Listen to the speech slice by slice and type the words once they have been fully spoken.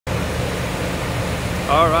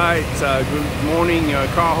Alright, good morning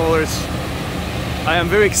car haulers. I am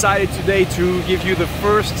very excited today to give you the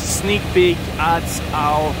first sneak peek at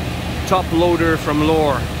our top loader from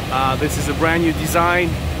Lohr. This is a brand new design.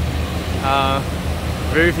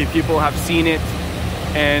 Very few people have seen it,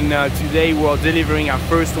 and today we're delivering our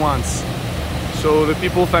first ones. So the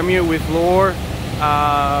people familiar with Lohr,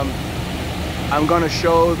 I'm gonna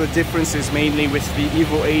show the differences mainly with the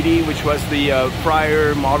Evo 80, which was the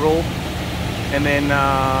prior model. And then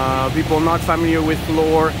people not familiar with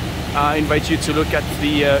Lohr, I invite you to look at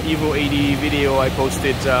the Evo 80 video I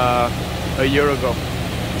posted a year ago.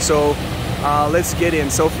 So let's get in.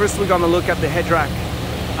 So first we're gonna look at the head rack.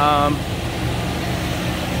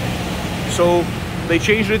 So they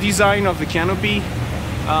changed the design of the canopy.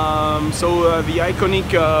 The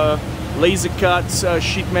iconic laser cut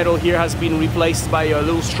sheet metal here has been replaced by a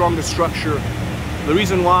little stronger structure. The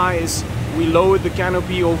reason why is we lowered the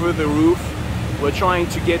canopy over the roof. We're trying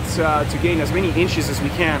to get to gain as many inches as we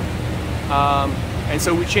can, and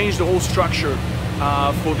so we changed the whole structure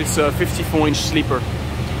for this 54-inch sleeper.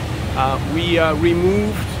 We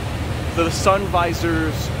removed the sun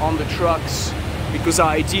visors on the trucks because our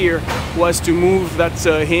idea was to move that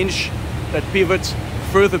hinge, that pivot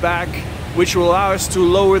further back, which will allow us to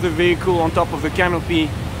lower the vehicle on top of the canopy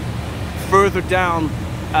further down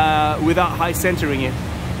without high centering it.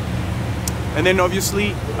 And then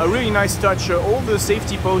obviously a really nice touch, all the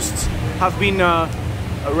safety posts have been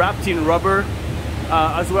wrapped in rubber,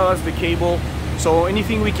 as well as the cable. So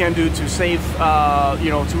anything we can do to save,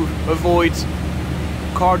 to avoid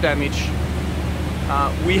car damage.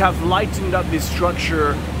 We have lightened up this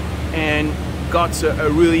structure and got a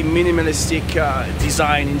really minimalistic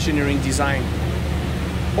engineering design.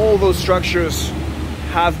 All those structures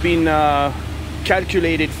have been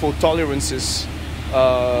calculated for tolerances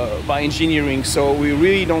by engineering, so we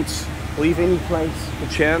really don't leave any place for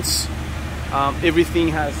chance. Everything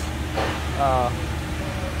has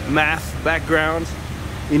math background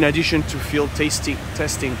in addition to field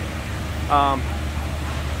testing.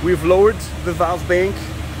 We've lowered the valve bank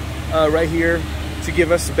right here to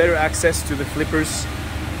give us better access to the flippers.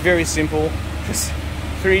 Very simple, just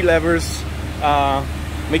 3 levers,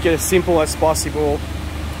 make it as simple as possible.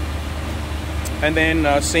 And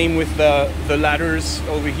then same with the ladders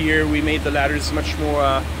over here. We made the ladders much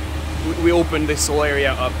more, we opened this whole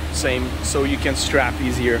area up, same, so you can strap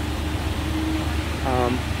easier.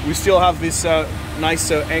 We still have this nice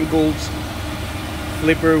angled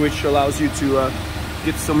flipper, which allows you to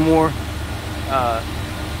get some more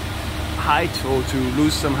height, or to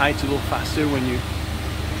lose some height a little faster when you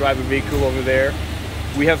drive a vehicle over there.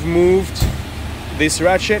 We have moved this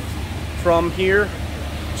ratchet from here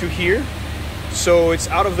to here, so it's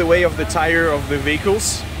out of the way of the tire of the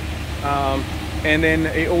vehicles, and then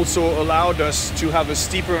it also allowed us to have a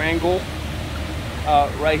steeper angle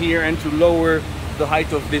right here and to lower the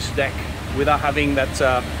height of this deck without having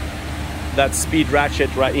that speed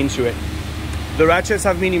ratchet right into it. The ratchets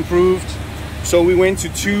have been improved, so we went to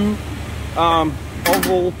 2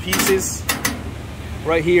 oval pieces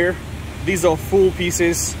right here. These are full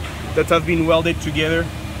pieces that have been welded together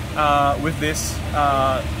with this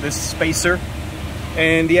spacer.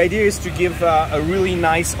 And the idea is to give a really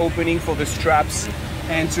nice opening for the straps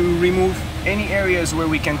and to remove any areas where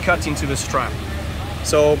we can cut into the strap.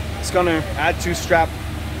 So it's gonna add to strap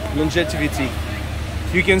longevity.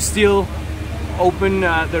 You can still open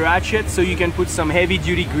the ratchet, so you can put some heavy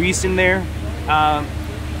duty grease in there.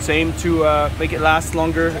 Same to make it last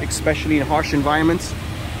longer, especially in harsh environments.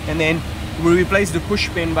 And then we replace the push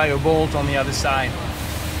pin by a bolt on the other side.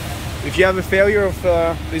 If you have a failure of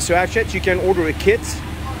this ratchet, you can order a kit,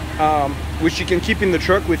 which you can keep in the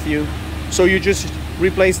truck with you. So you just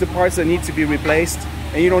replace the parts that need to be replaced,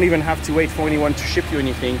 and you don't even have to wait for anyone to ship you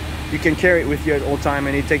anything. You can carry it with you at all time,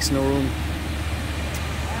 and it takes no room.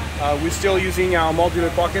 We're still using our modular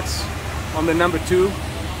pockets on the number 2.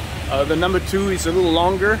 The number 2 is a little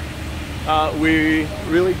longer. We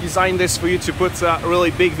really designed this for you to put really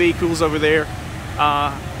big vehicles over there.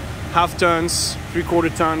 Half tons, 3/4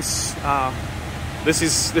 tons. This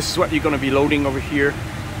is what you're going to be loading over here.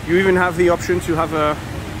 You even have the option to have a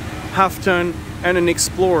half ton and an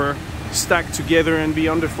Explorer stacked together and be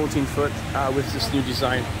under 14 foot with this new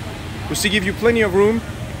design. Just to give you plenty of room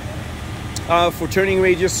for turning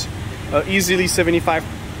radius, easily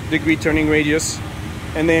 75-degree turning radius.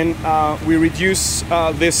 And then we reduce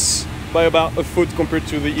this by about a foot compared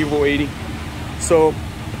to the Evo 80. So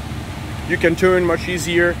you can turn much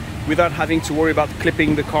easier without having to worry about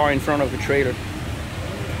clipping the car in front of the trailer.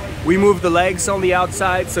 We move the legs on the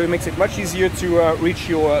outside, so it makes it much easier to reach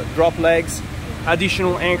your drop legs.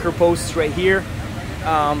 Additional anchor posts right here.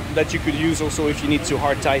 that you could use also if you need to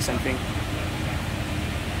hard tie something.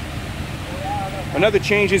 Another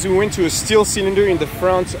change is we went to a steel cylinder in the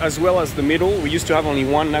front as well as the middle. We used to have only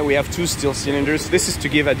one, now we have two steel cylinders. This is to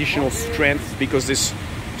give additional strength because there's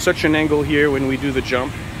such an angle here when we do the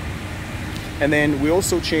jump. And then we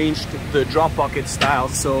also changed the drop pocket style.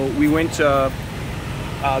 So we went to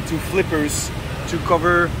flippers to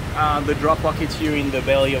cover the drop pocket here in the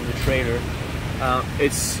belly of the trailer.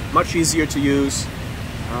 It's much easier to use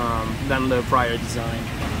than the prior design.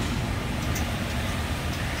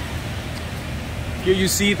 Here you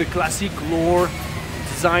see the classic Lohr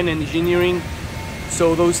design and engineering.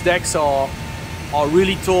 So those decks are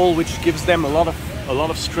really tall, which gives them a lot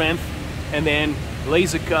of strength, and then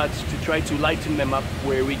laser cut to try to lighten them up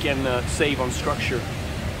where we can save on structure.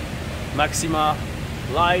 Maxima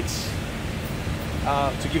lights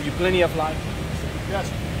to give you plenty of light.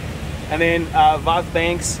 Yes. And then valve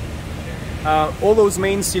banks. All those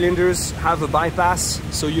main cylinders have a bypass,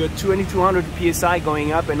 so you're 2200 psi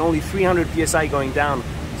going up and only 300 psi going down.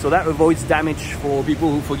 So that avoids damage for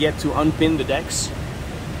people who forget to unpin the decks.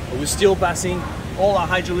 We're still passing all our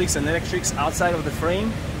hydraulics and electrics outside of the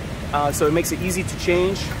frame, so it makes it easy to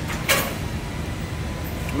change.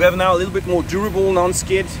 We have now a little bit more durable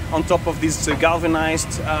non-skid on top of this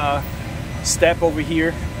galvanized step over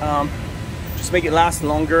here. Just make it last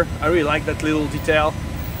longer. I really like that little detail.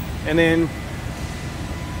 And then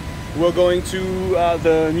we're going to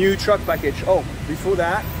the new truck package. Oh, before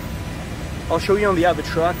that, I'll show you on the other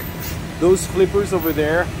truck. Those flippers over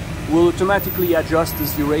there will automatically adjust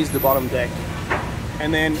as you raise the bottom deck.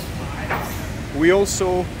 And then we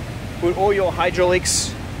also put all your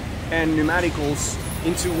hydraulics and pneumaticals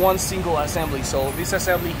into one single assembly. So this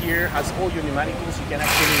assembly here has all your pneumaticals. You can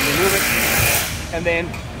actually remove it. And then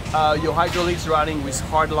your hydraulics routing with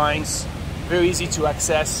hard lines. Very easy to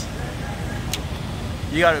access.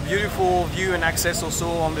 You got a beautiful view and access also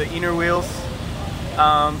on the inner wheels.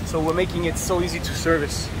 So we're making it so easy to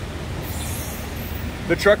service.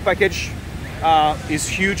 The truck package is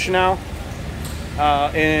huge now.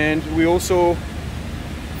 And we also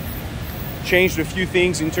changed a few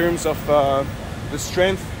things in terms of the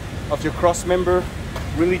strength of your cross member.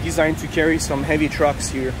 Really designed to carry some heavy trucks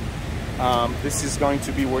here. This is going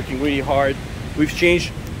to be working really hard. We've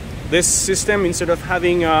changed this system. Instead of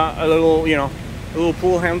having a little, a little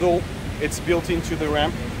pull handle, it's built into the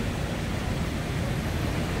ramp.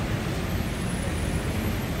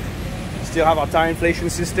 Still have our tire inflation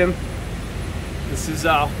system. This is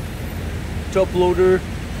our top loader.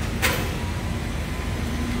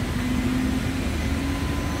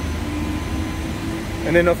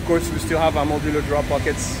 And then of course we still have our modular drop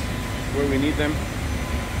pockets where we need them.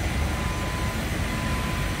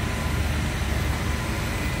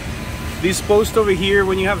 These posts over here,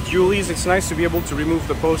 when you have dualies, it's nice to be able to remove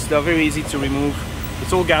the posts. They're very easy to remove.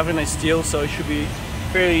 It's all galvanized steel, so it should be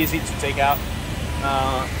very easy to take out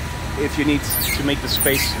if you need to make the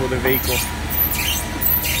space for the vehicle.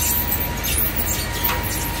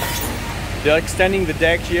 They're extending the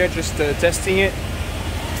deck here, just testing it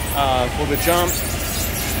for the jump.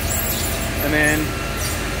 And then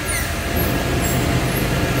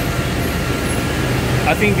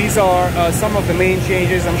I think these are some of the main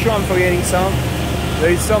changes. I'm sure I'm forgetting some.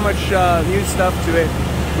 There is so much new stuff to it.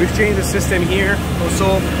 We've changed the system here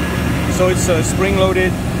also, so it's spring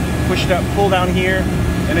loaded. Push it up, pull down here,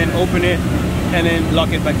 and then open it, and then lock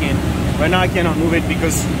it back in. Right now I cannot move it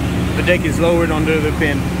because the deck is lowered under the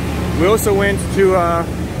pin. We also went to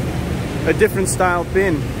a different style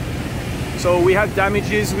pin. So we had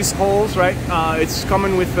damages with holes, right? It's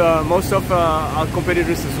common with most of our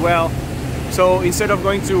competitors as well. So instead of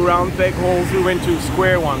going to round peg holes, we went to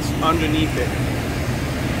square ones underneath it.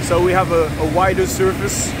 So we have a wider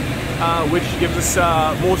surface, which gives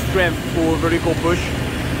us more strength for vertical push.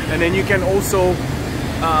 And then you can also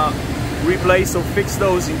replace or fix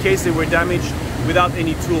those in case they were damaged without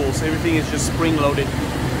any tools. Everything is just spring loaded.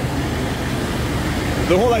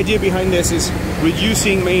 The whole idea behind this is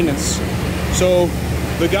reducing maintenance. So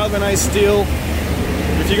the galvanized steel,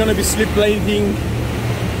 if you're going to be slip plating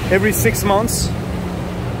every 6 months,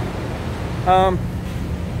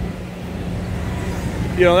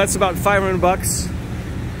 that's about $500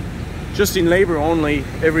 just in labor only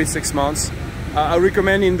every 6 months. I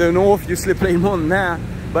recommend in the north you slip plate more than that,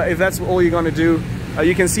 but if that's all you're going to do,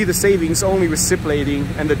 you can see the savings only with slip plating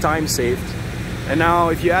and the time saved. And now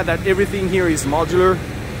if you add that everything here is modular,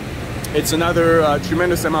 it's another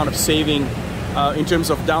tremendous amount of saving in terms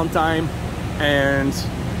of downtime and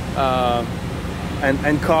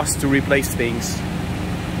cost to replace things.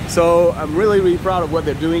 So I'm really proud of what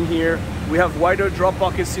they're doing here. We have wider drop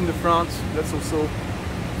pockets in the front. That's also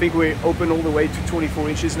think we open all the way to 24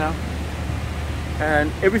 inches now.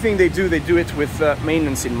 And everything they do it with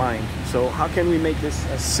maintenance in mind. So how can we make this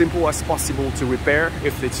as simple as possible to repair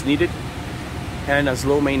if it's needed, and as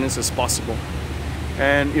low maintenance as possible?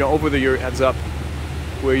 And you know, over the year it adds up,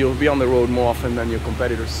 where you'll be on the road more often than your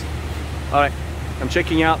competitors. All right, I'm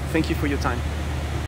checking out. Thank you for your time.